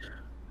cast.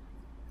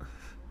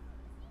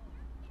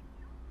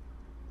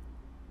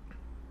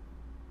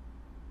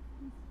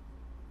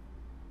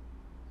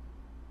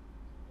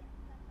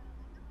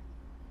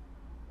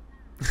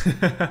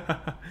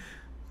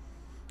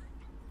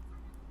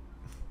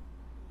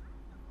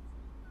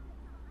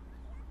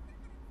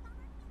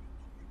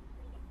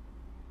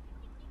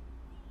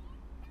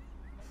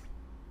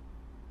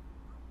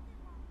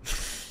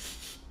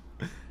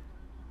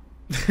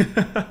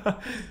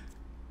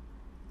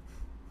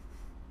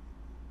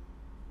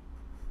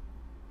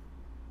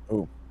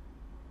 Oh.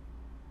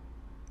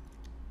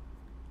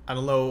 I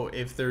don't know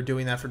if they're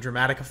doing that for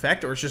dramatic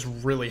effect or it's just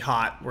really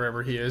hot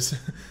wherever he is.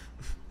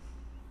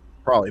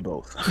 Probably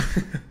both.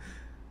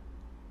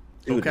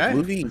 Dude, okay.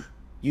 Luffy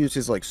used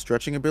his like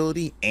stretching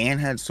ability and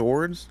had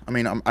swords. I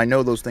mean, I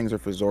know those things are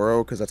for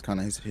Zoro because that's kind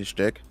of his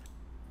shtick,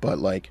 but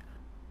like,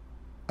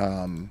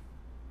 damn,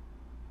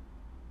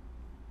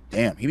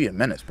 he'd be a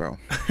menace, bro.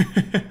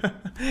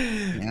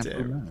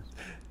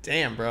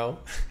 Damn, bro.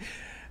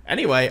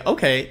 Anyway,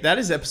 okay, that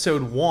is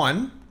episode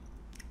 1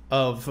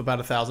 of about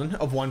 1,000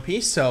 of One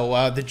Piece.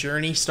 So the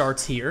journey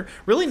starts here.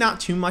 Really not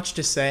too much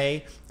to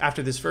say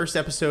after this first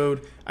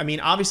episode. I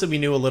mean, obviously we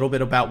knew a little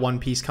bit about One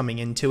Piece coming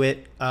into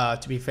it,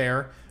 to be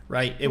fair,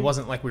 right? It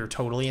wasn't like we were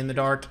totally in the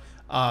dark.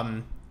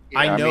 I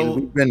know mean,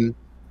 we've been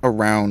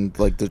around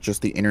like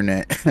just the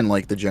internet and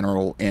like the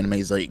general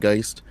anime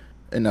zeitgeist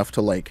enough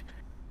to like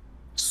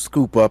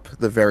scoop up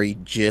the very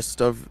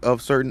gist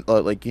of certain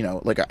like, you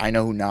know, like I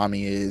know who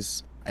Nami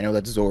is. I know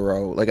that's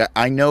Zoro. Like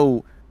I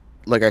know,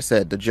 like I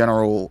said, the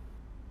general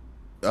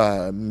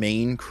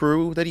main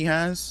crew that he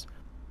has.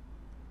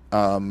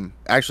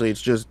 Actually,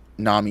 it's just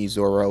Nami,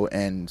 Zoro,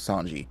 and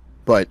Sanji.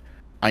 But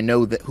I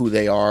know that who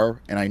they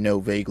are, and I know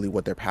vaguely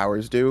what their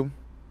powers do.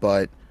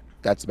 But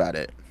that's about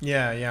it.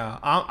 Yeah.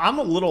 I'm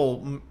a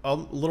little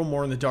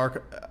more in the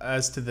dark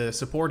as to the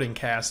supporting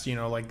cast. You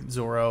know, like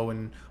Zoro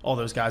and all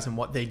those guys and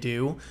what they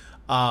do.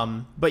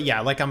 But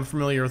yeah, like I'm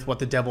familiar with what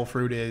the Devil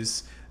Fruit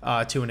is.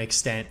 To an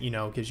extent, you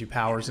know, gives you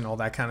powers and all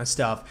that kind of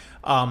stuff.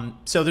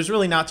 So there's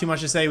really not too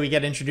much to say. We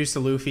get introduced to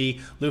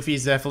Luffy. Luffy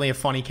is definitely a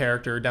funny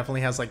character.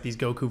 Definitely has like these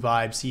Goku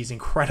vibes. He's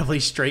incredibly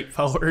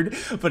straightforward,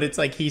 but it's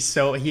like he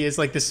has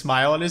like this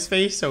smile on his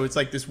face. So it's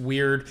like this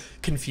weird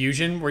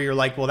confusion where you're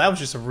like, well, that was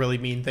just a really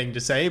mean thing to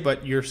say,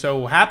 but you're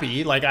so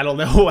happy. Like, I don't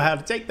know how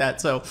to take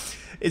that. So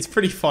it's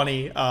pretty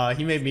funny.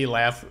 He made me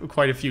laugh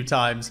quite a few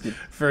times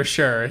for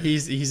sure.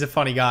 He's a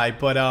funny guy,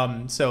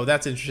 but so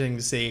that's interesting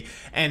to see.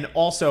 And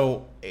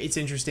also, it's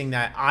interesting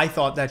that I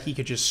thought that he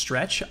could just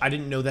stretch. I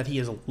didn't know that he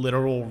is a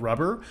literal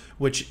rubber,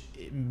 which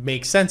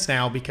makes sense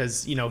now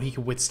because, you know, he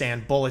could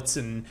withstand bullets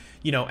and,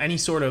 you know, any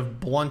sort of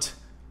blunt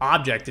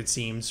object, it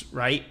seems,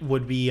 right,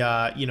 would be,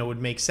 you know,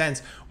 would make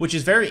sense, which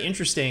is very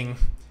interesting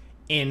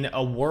in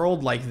a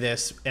world like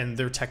this and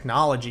their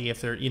technology.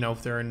 If they're, you know,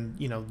 if they're in,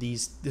 you know,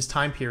 this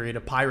time period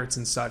of pirates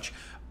and such,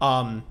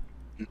 I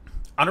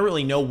don't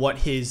really know what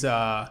his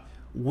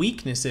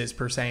weaknesses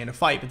per se in a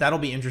fight, but that'll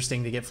be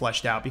interesting to get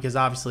fleshed out because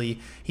obviously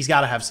he's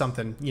got to have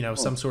something, you know,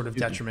 some sort of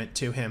detriment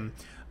to him,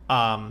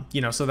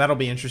 you know, so that'll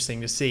be interesting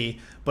to see.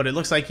 But it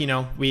looks like, you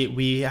know,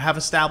 we have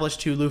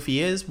established who Luffy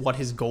is, what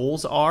his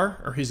goals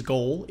are, or his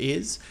goal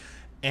is,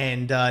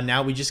 and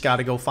now we just got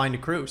to go find a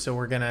crew. So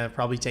we're gonna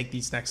probably take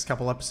these next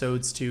couple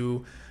episodes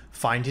to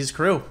find his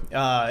crew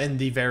in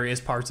the various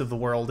parts of the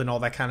world and all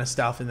that kind of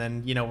stuff, and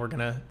then, you know, we're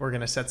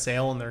gonna set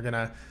sail and they're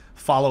gonna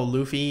follow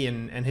Luffy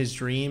and his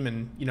dream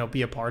and, you know,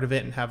 be a part of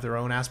it and have their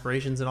own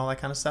aspirations and all that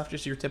kind of stuff.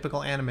 Just your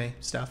typical anime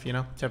stuff, you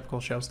know, typical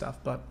show stuff.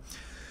 But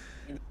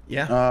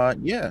yeah.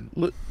 Yeah.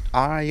 Look,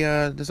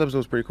 this episode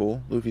was pretty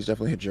cool. Luffy's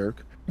definitely a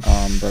jerk.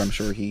 But I'm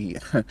sure he,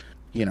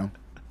 you know,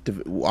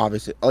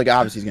 obviously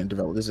he's going to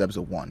develop. This is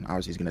episode 1.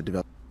 Obviously he's going to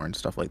develop more and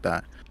stuff like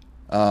that.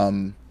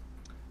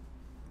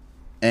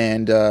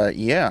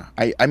 Yeah,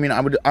 I mean,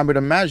 I would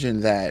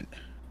imagine that,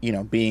 you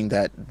know, being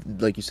that,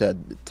 like you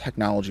said,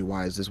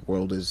 technology-wise, this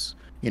world is,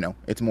 you know,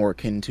 it's more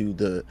akin to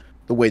the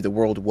way the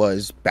world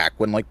was back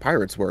when, like,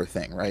 pirates were a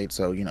thing, right?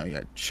 So, you know, you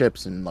had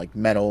ships and, like,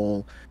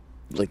 metal,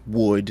 like,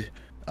 wood,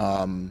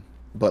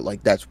 but,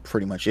 like, that's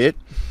pretty much it.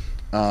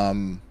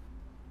 I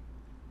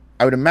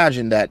would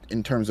imagine that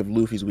in terms of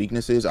Luffy's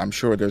weaknesses, I'm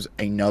sure there's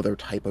another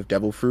type of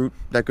devil fruit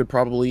that could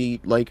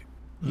probably, like,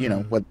 you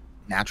know, what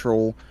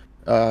natural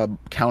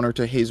counter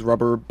to his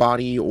rubber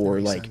body, or,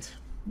 like, sense.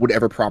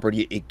 Whatever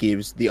property it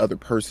gives the other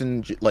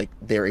person, like,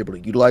 they're able to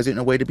utilize it in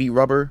a way to beat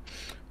rubber,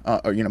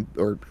 or, you know,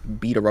 or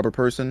beat a rubber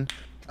person.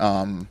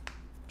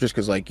 Just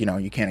because, like, you know,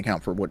 you can't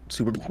account for what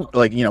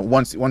like, you know,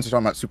 once you're talking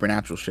about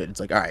supernatural shit, it's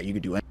like, all right, you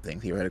could do anything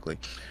theoretically.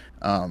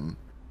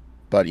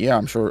 But yeah,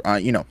 I'm sure,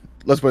 you know,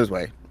 let's put it this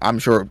way, I'm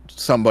sure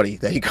somebody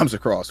that he comes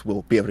across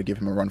will be able to give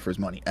him a run for his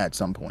money at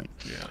some point.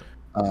 Yeah.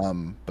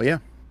 But yeah.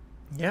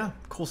 Yeah,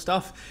 cool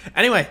stuff.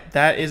 Anyway,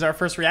 that is our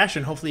first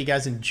reaction. Hopefully you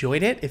guys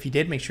enjoyed it. If you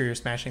did, make sure you're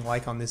smashing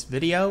like on this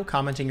video,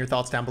 commenting your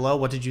thoughts down below.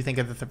 What did you think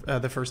of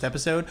the first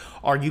episode?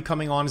 Are you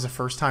coming on as a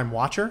first-time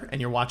watcher and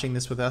you're watching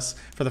this with us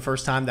for the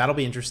first time? That'll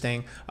be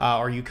interesting.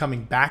 Are you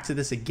coming back to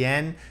this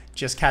again,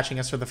 just catching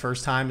us for the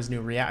first time as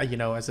new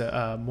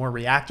more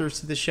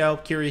reactors to the show?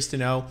 Curious to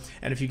know.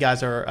 And if you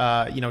guys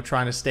are you know,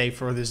 trying to stay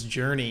for this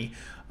journey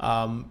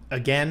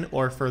again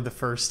or for the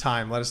first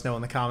time, let us know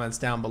in the comments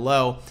down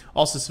below.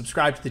 Also,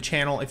 subscribe to the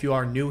channel if you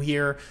are new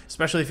here,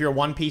 especially if you're a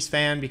One Piece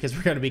fan, because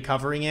we're going to be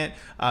covering it,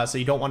 so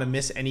you don't want to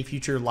miss any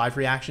future live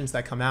reactions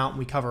that come out.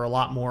 We cover a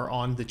lot more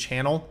on the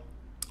channel,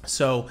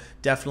 so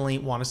definitely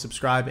want to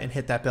subscribe and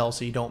hit that bell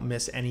so you don't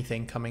miss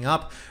anything coming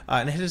up,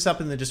 and hit us up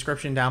in the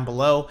description down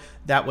below.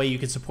 That way you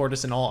can support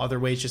us in all other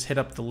ways. Just hit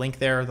up the link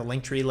there, the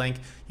Linktree link.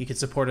 You can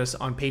support us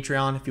on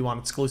Patreon if you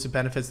want exclusive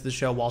benefits to the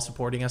show while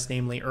supporting us,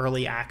 namely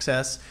early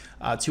access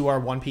to our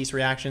One Piece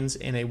reactions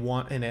in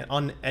an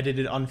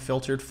unedited,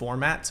 unfiltered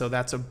format. So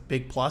that's a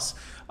big plus,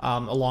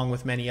 along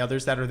with many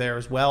others that are there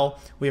as well.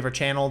 We have our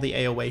channel, the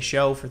AOA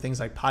Show, for things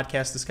like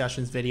podcast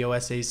discussions, video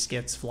essays,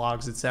 skits,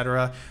 vlogs,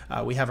 etc.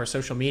 We have our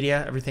social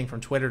media, everything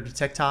from Twitter to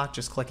TikTok.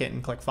 Just click it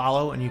and click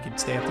follow, and you can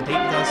stay up to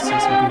date with us, see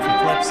some goofy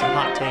clips, some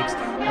hot takes,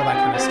 all that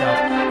kind of stuff,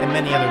 and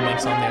many other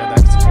links on there that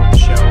can support the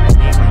show, and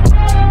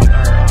namely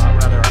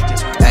our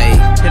Discord.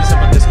 Hit us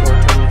up on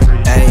Discord, totally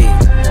free.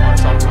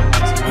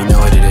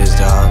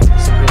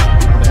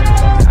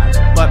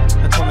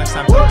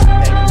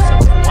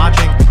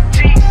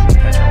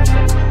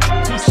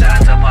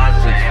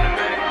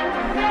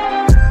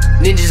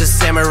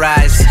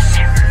 memorized.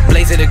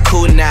 Blazing the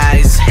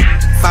kunais.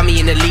 Find me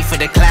in the leaf of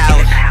the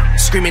cloud,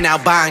 screaming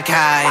out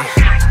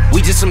Bankai.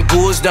 We just some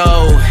ghouls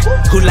though,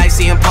 who like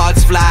seeing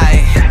parts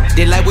fly.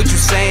 They like what you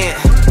saying,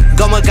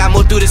 Goma got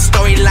more through the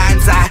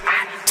storylines. I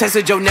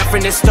tested your neck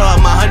from the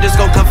start. My hunters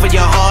gon' come for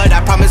your heart.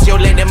 I promise you'll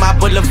land in my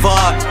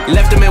boulevard.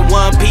 Left them in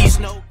one piece,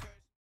 no